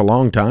 It took us a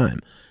long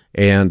time.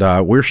 And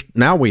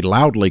we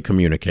loudly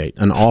communicate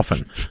and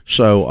often.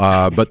 So,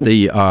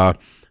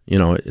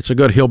 it's a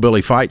good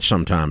hillbilly fight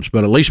sometimes,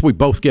 but at least we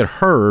both get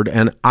heard.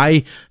 And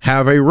I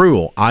have a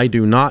rule. I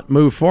do not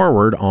move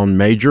forward on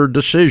major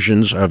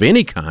decisions of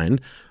any kind,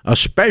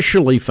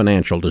 especially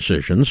financial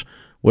decisions,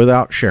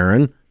 without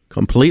Sharon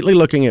completely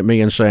looking at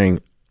me and saying,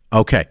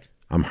 okay,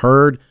 I'm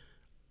heard.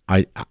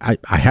 I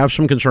have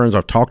some concerns.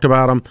 I've talked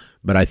about them,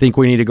 but I think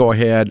we need to go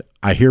ahead.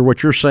 I hear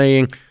what you're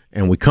saying,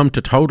 and we come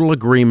to total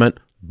agreement,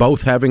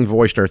 both having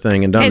voiced our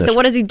thing and done this. Okay, so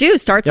what does he do?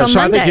 Starts on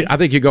Monday. I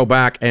think you go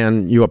back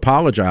and you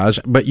apologize,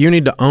 but you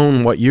need to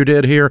own what you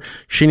did here.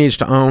 She needs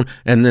to own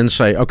and then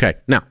say, okay,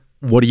 now,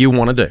 what do you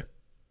want to do?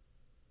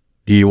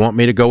 Do you want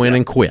me to go in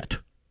and quit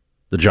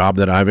the job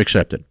that I've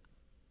accepted?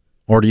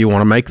 Or do you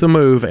want to make the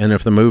move, and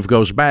if the move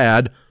goes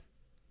bad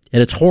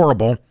and it's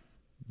horrible,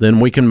 then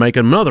we can make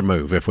another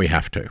move if we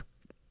have to.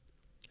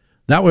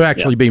 That would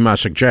actually be my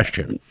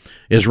suggestion,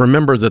 is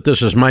remember that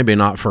this is maybe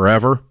not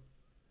forever.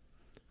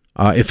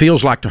 It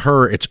feels like to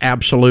her it's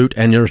absolute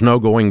and there's no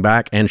going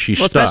back, and she's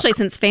stuck. Especially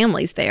since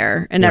family's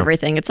there and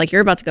everything. It's like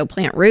you're about to go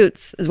plant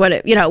roots is what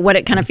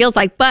it kind of feels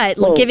like. But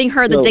giving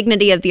her the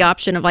dignity of the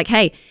option of like,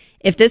 hey,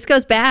 if this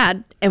goes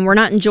bad and we're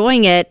not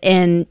enjoying it,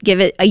 and give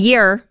it a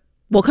year,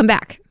 we'll come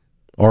back.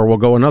 Or we'll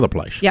go another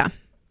place. Yeah.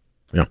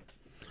 Yeah.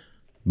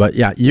 But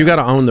yeah, you got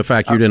to own the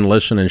fact you didn't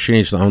listen, and she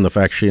needs to own the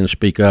fact she didn't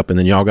speak up, and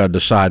then y'all got to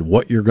decide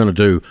what you're going to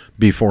do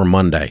before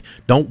Monday.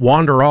 Don't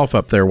wander off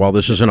up there while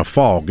this is in a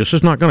fog. This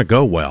is not going to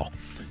go well.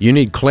 You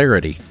need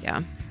clarity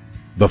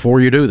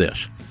before you do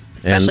this.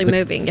 Especially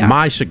moving,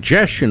 My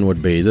suggestion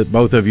would be that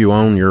both of you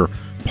own your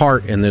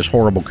part in this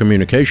horrible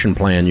communication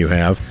plan you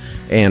have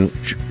and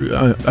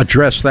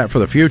address that for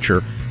the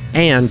future,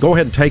 and go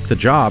ahead and take the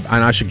job.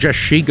 And I suggest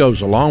she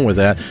goes along with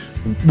that,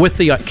 with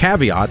the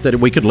caveat that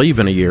we could leave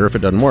in a year if it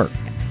doesn't work.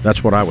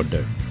 That's what I would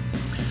do.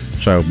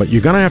 So, but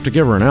you're going to have to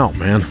give her an out,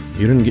 man.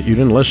 You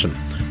didn't listen.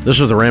 This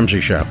is The Ramsey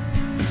Show.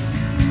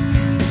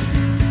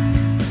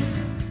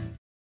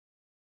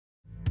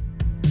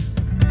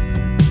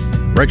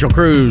 Rachel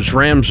Cruz,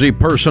 Ramsey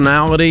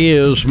Personality,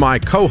 is my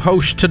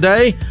co-host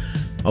today.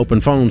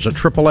 Open phones at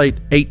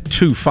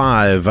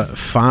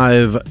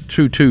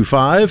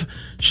 888-825-5225.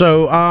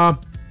 So,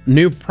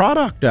 new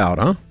product out,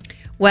 huh?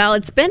 Well,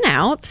 it's been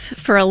out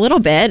for a little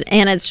bit,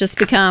 and it's just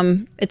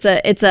become it's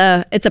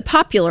a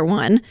popular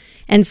one.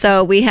 And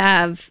so we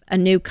have a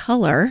new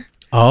color,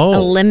 a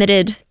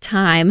limited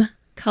time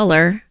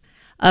color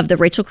of the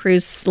Rachel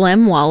Cruz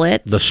Slim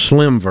wallet. The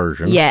slim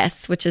version.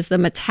 Yes, which is the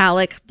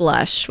metallic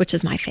blush, which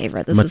is my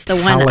favorite. This is the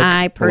one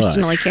I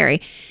personally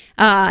carry.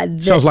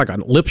 Sounds like a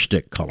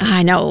lipstick color.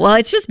 I know. Well,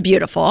 it's just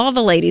beautiful. All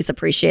the ladies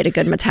appreciate a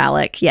good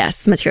metallic,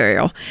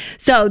 material.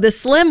 So the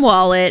Slim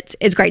wallet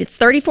is great. It's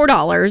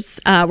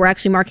 $34. We're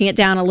actually marking it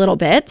down a little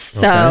bit.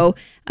 So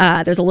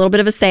there's a little bit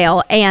of a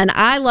sale. And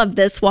I love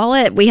this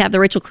wallet. We have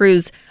the Rachel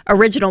Cruz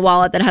original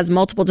wallet that has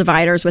multiple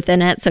dividers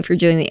within it. So if you're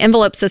doing the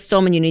envelope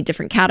system and you need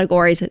different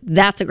categories,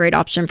 that's a great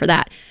option for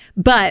that.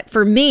 But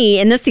for me,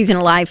 in this season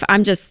of life,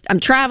 I'm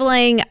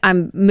traveling.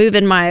 I'm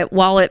moving my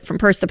wallet from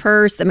purse to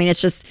purse. I mean,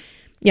 it's just...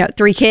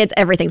 3 kids,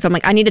 everything. So I'm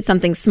like, I needed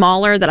something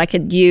smaller that I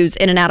could use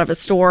in and out of a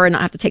store and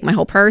not have to take my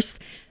whole purse.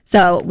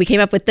 So we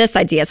came up with this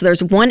idea. So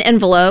there's one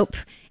envelope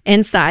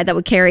inside that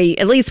would carry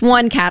at least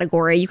one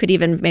category. You could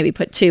even maybe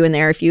put 2 in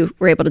there if you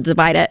were able to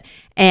divide it.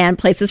 And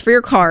places for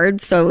your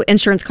cards. So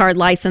insurance card,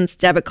 license,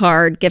 debit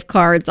card, gift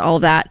cards, all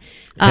of that.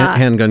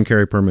 Handgun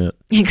carry permit.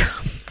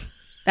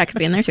 That could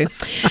be in there too.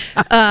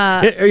 You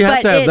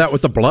have to have that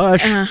with the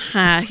blush.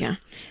 Yeah.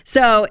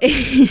 So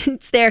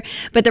it's there.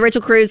 But the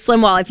Rachel Cruz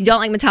Slim Wall, if you don't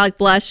like metallic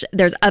blush,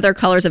 there's other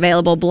colors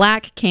available.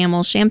 Black,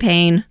 camel,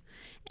 champagne.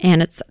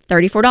 And it's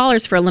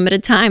 $34 for a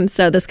limited time.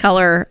 So this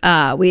color,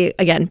 we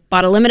again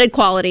bought a limited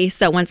quality.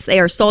 So once they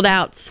are sold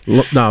out,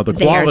 no, the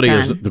quality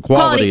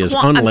is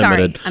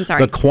unlimited. I'm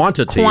sorry. The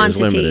quantity is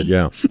limited.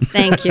 Yeah.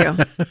 Thank you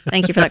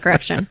for that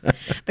correction.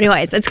 But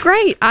anyways, it's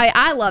great.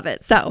 I love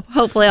it. So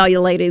hopefully all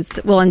you ladies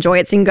will enjoy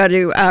it. So you can go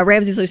to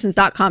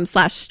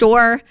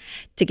RamseySolutions.com/store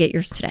to get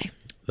yours today.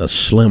 The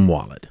Slim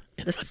Wallet.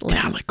 The Slim.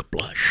 Metallic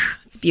blush.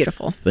 It's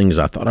beautiful. Things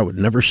I thought I would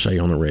never say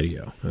on the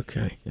radio.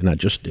 Okay. And I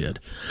just did.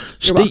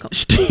 You're welcome.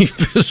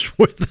 Steve is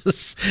with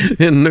us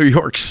in New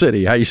York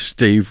City. Hey,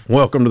 Steve.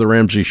 Welcome to the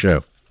Ramsey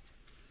Show.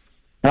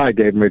 Hi,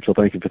 Dave and Rachel.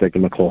 Thank you for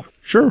taking my call.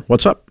 Sure.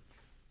 What's up?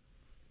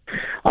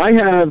 I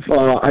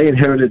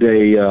inherited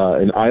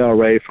an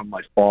IRA from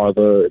my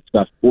father. It's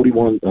got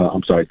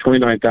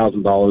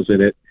 $29,000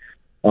 in it.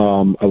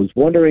 I was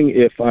wondering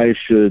if I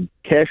should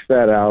cash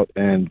that out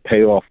and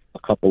pay off a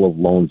couple of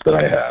loans that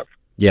I have.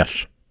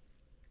 Yes.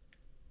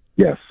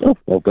 Yes. Oh,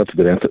 well, that's a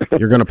good answer.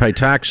 You're going to pay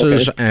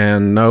taxes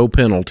and no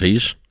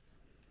penalties.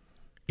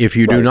 If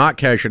you do not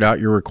cash it out,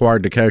 you're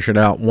required to cash it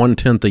out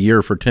 1/10 a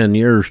year for 10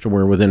 years, to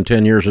where within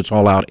 10 years it's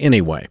all out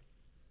anyway.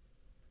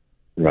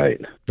 Right.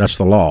 That's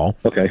the law.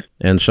 Okay.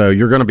 And so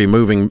you're going to be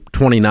moving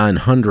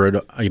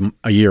 $2,900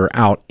 a year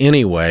out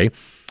anyway.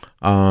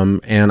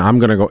 And I'm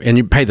going to go, and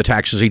you pay the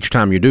taxes each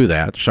time you do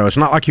that. So it's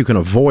not like you can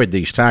avoid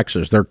these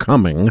taxes. They're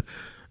coming.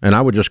 And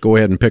I would just go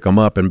ahead and pick them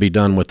up and be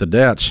done with the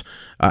debts.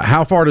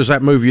 How far does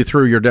that move you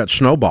through your debt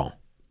snowball?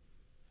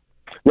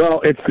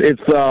 Well,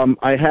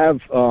 I have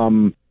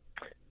a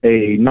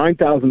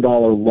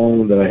 $9,000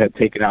 loan that I had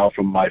taken out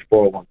from my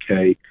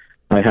 401k.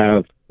 I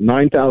have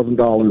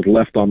 $9,000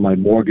 left on my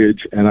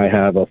mortgage, and I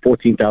have a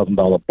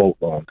 $14,000 boat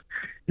loan,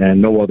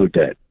 and no other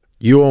debt.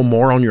 You owe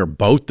more on your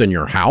boat than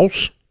your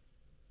house?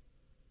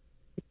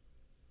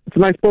 It's a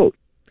nice boat.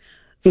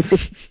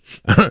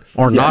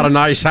 Or not a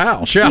nice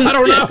house. Yeah, I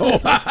don't know.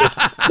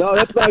 No,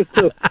 that's nice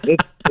too.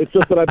 It's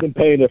just that I've been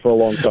paying it for a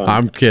long time.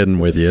 I'm kidding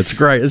with you. It's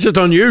great. It's just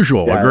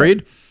unusual. Yeah.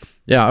 Agreed?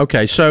 Yeah,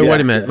 okay. So wait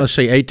a minute. Let's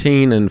see,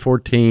 18 and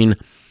 14.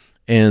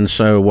 And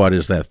so what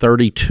is that?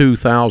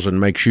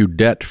 32,000 makes you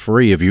debt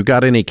free. Have you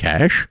got any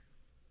cash?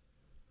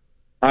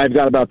 I've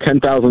got about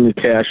 10,000 in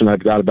cash, and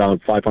I've got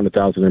about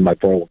 500,000 in my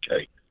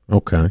 401k.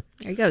 Okay.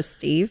 There you go,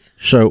 Steve.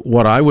 So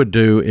what I would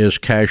do is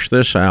cash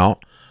this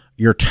out.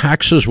 Your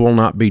taxes will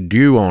not be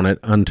due on it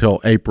until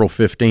April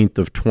 15th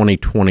of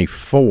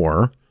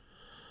 2024.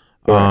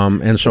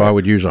 And so I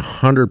would use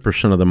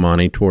 100% of the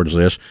money towards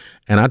this,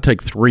 and I'd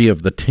take 3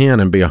 of the 10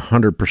 and be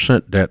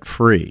 100% debt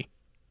free.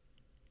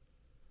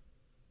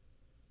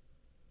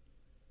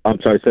 I'm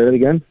sorry, say that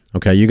again?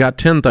 Okay, you got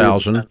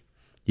 10,000.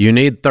 You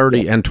need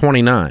 30 and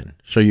 29.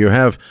 So you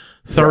have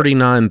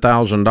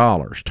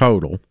 $39,000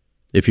 total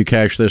if you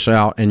cash this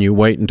out and you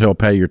wait until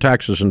pay your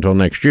taxes until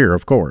next year,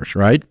 of course,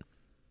 right?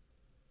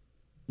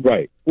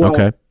 Right. Well,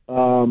 okay.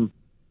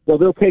 Well,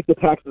 they'll take the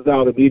taxes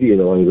out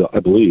immediately, I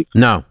believe.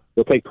 No.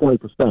 They'll take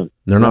 20%.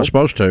 They're not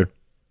supposed to.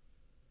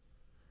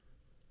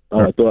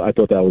 I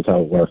thought that was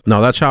how it worked.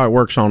 No, that's how it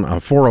works on a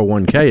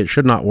 401k. It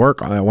should not work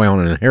that way on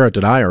an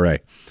inherited IRA.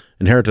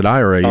 Inherited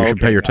IRA, you should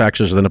pay your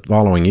taxes the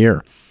following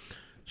year.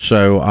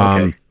 So,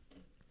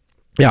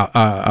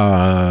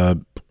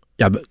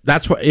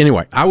 that's what.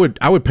 Anyway, I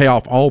would pay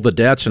off all the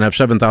debts and have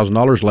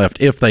 $7,000 left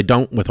if they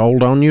don't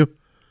withhold on you.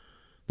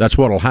 That's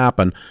what'll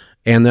happen,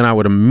 and then I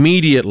would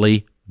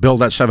immediately build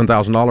that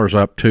 $7,000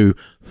 up to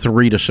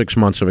 3 to 6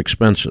 months of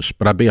expenses.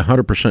 But I'd be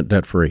 100%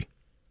 debt free.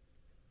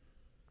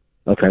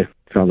 Okay,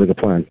 sounds like a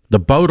plan. The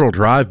boat will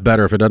drive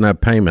better if it doesn't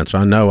have payments.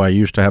 I know. I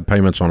used to have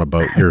payments on a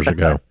boat years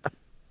ago.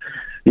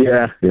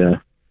 Yeah.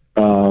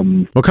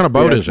 What kind of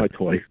boat is it? My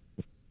toy.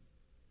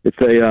 It's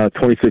a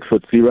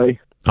 26-foot Sea Ray.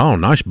 Oh,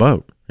 nice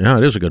boat. Yeah,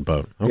 it is a good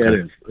boat. Okay. Yeah, it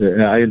is.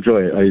 Yeah, I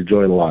enjoy it. I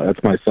enjoy it a lot.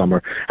 That's my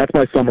summer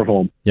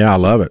home. Yeah, I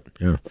love it.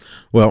 Yeah.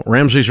 Well,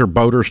 Ramseys are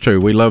boaters too.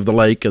 We love the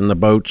lake and the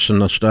boats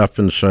and the stuff,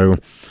 and so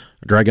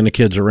dragging the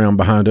kids around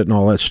behind it and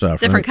all that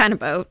stuff. Different kind of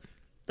boat.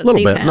 A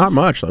little bit, not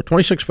much though.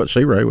 26-foot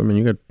Sea Ray. I mean,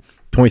 you got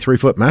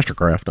 23-foot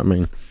Mastercraft. I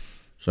mean,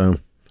 so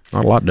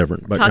not a lot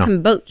different. But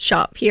talking boat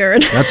shop here.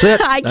 That's it.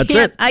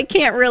 I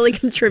can't really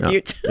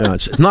contribute. No,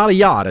 it's not a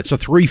yacht. It's a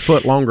 3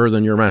 foot longer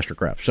than your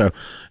Mastercraft. So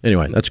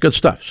anyway, that's good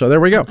stuff. So there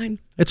we go.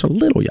 It's a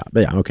little yacht.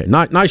 But yeah, okay.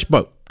 Nice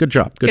boat. Good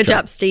job. Good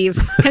job, Steve.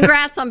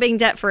 Congrats on being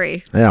debt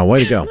free. Yeah,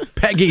 way to go.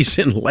 Peggy's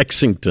in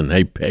Lexington.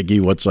 Hey, Peggy,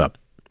 what's up?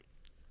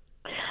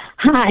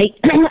 Hi.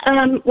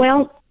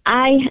 Well,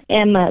 I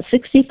am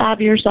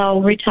 65 years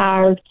old,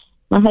 retired.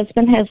 My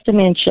husband has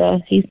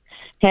dementia. He's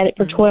had it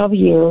for 12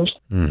 years.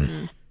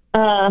 Mm-hmm.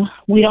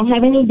 We don't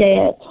have any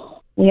debt.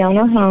 We own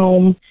our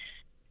home,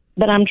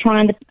 but I'm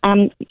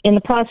in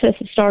the process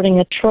of starting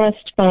a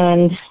trust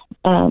fund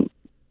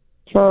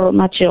for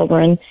my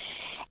children.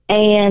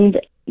 And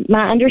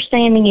my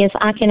understanding is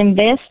I can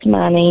invest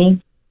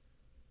money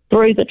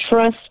through the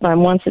trust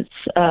fund once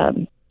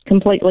it's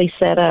completely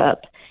set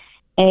up.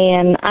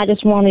 And I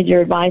just wanted your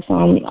advice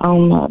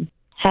on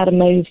how to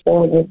move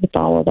forward with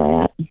all of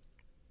that.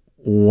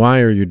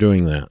 Why are you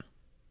doing that?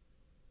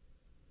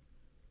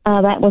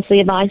 That was the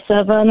advice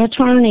of an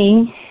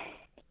attorney.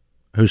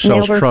 Who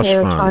sells trust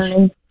Elder funds?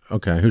 Attorney.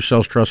 Okay, who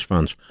sells trust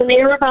funds? An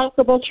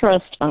irrevocable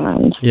trust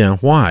fund. Yeah,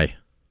 why?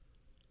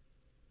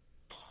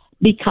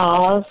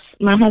 Because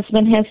my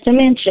husband has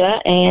dementia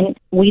and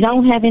we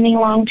don't have any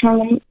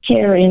long-term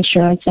care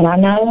insurance, and I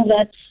know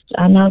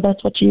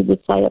that's what you would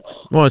say.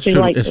 Well, it's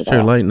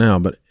too late now,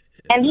 but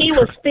and he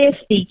was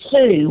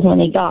 52 when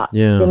he got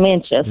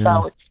dementia,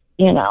 so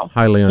it's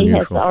highly unusual. He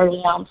has the early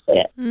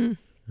onset. Mm.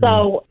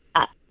 So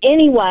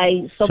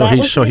anyway,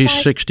 he's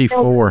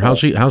 64.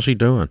 How's he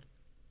doing?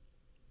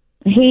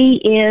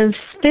 He is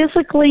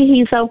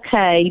he's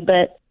okay,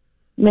 but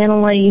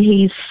mentally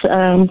he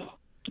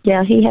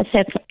has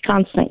had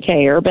constant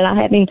care. But I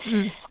have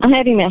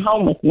him at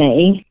home with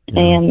me,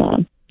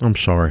 and I'm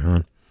sorry,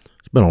 hon.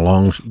 It's been a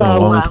long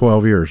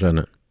 12 years, hasn't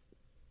it?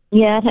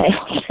 Yeah, it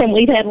has. And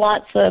we've had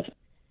lots of,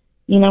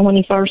 when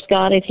he first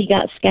got it, he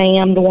got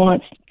scammed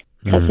once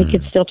because he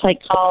could still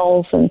take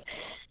calls and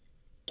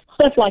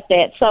stuff like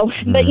that. So,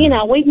 but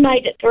we've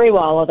made it through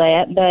all of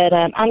that. But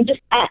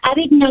I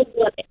didn't know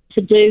what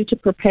to do to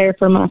prepare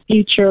for my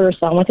future,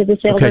 so I went to this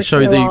elder Okay, so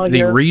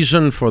the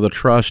reason for the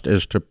trust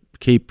is to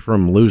keep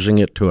from losing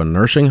it to a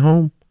nursing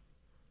home?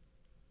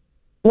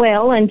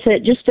 Well, and to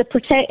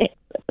protect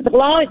the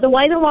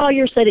way the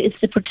lawyer said it is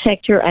to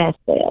protect your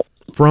assets.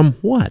 From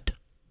what?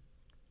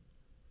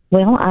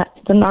 Well,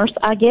 the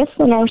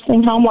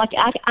nursing home. Like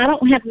I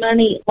don't have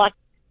money. Like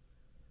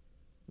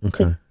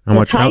okay, how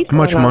much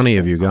money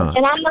have you got?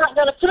 And I'm not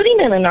going to put him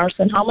in a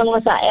nursing home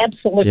unless I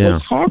absolutely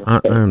have to. I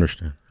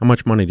understand. How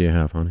much money do you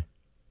have, honey?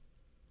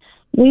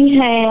 We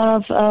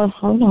have.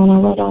 Hold on, I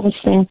wrote all this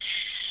down.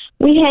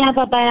 We have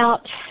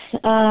about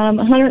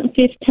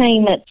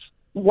 115 that's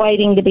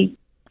waiting to be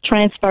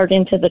transferred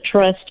into the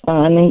trust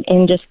fund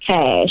in just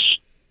cash.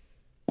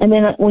 And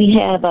then we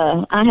have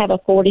I have a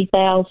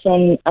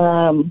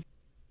 $40,000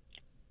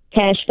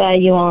 cash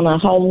value on a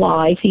whole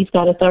life. He's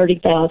got a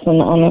 $30,000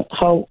 on a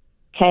whole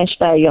cash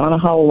value on a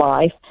whole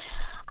life.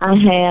 I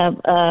have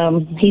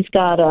he's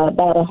got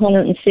about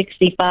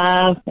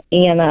 165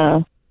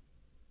 in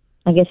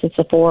I guess it's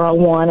a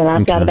 401, and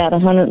I've got about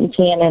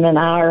 110 in an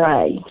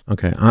IRA.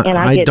 Okay,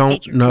 I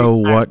don't know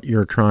what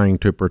you're trying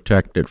to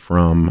protect it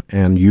from,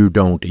 and you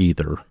don't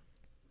either.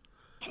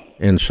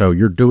 And so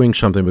you're doing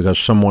something because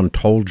someone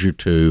told you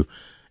to,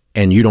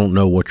 and you don't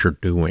know what you're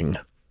doing.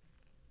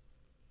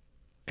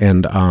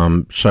 And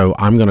so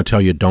I'm going to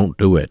tell you don't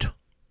do it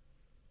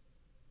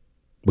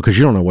because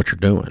you don't know what you're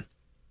doing.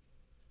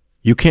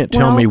 You can't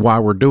tell me why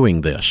we're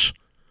doing this.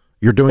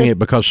 You're doing it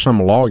because some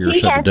lawyer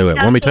said to do it.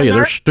 Let me tell you,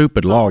 they're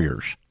stupid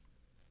lawyers.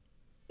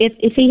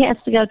 If he has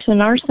to go to a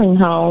nursing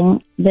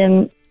home,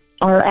 then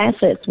our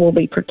assets will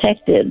be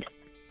protected.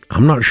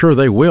 I'm not sure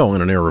they will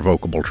in an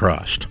irrevocable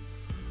trust,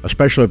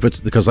 especially if it's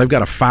because they've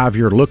got a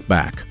 5-year look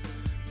back.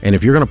 And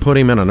if you're going to put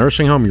him in a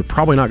nursing home, you're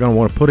probably not going to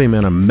want to put him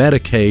in a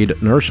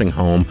Medicaid nursing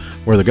home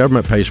where the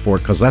government pays for it,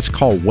 because that's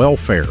called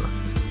welfare.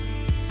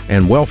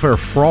 And welfare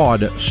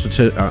fraud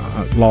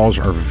laws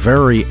are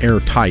very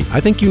airtight. I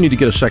think you need to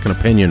get a second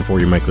opinion before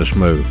you make this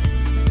move.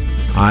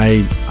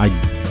 I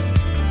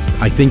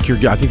think you're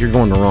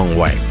going the wrong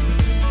way.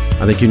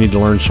 I think you need to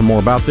learn some more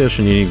about this,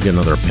 and you need to get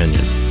another opinion.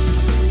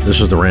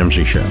 This is The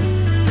Ramsey Show.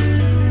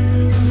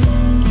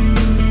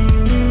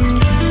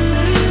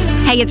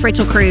 Hey, it's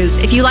Rachel Cruz.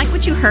 If you like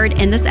what you heard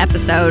in this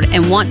episode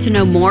and want to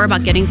know more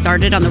about getting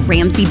started on the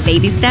Ramsey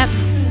baby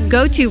steps,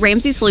 go to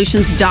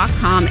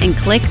RamseySolutions.com and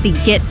click the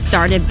Get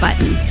Started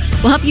button.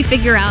 We'll help you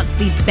figure out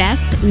the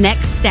best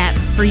next step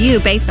for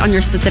you based on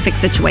your specific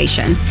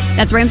situation.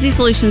 That's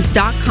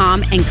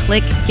RamseySolutions.com and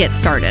click Get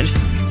Started.